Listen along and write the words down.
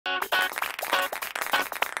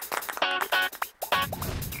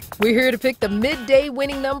We're here to pick the midday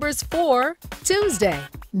winning numbers for Tuesday,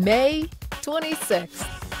 May 26th.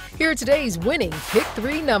 Here are today's winning Pick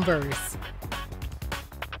 3 numbers.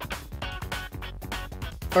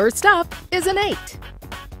 First up is an 8.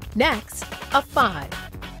 Next, a 5.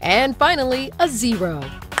 And finally, a 0.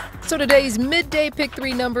 So today's midday Pick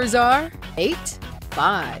 3 numbers are 8,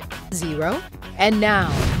 5, 0, and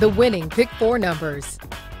now the winning Pick 4 numbers.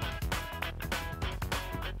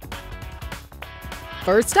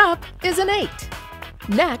 First up is an 8.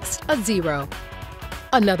 Next, a 0.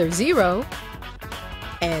 Another 0.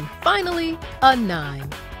 And finally, a 9.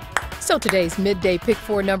 So today's midday Pick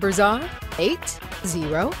 4 numbers are 8,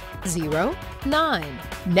 0, 0, 9.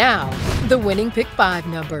 Now, the winning Pick 5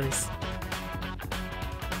 numbers.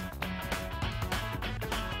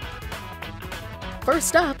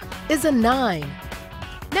 First up is a 9.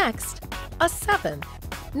 Next, a 7.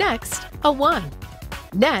 Next, a 1.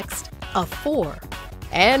 Next, a 4.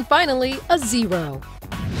 And finally, a 0.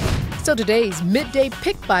 So today's midday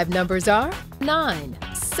Pick 5 numbers are 9,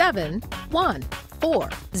 7, 1, 4,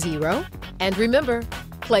 0. And remember,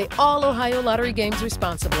 play all Ohio Lottery games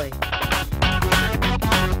responsibly.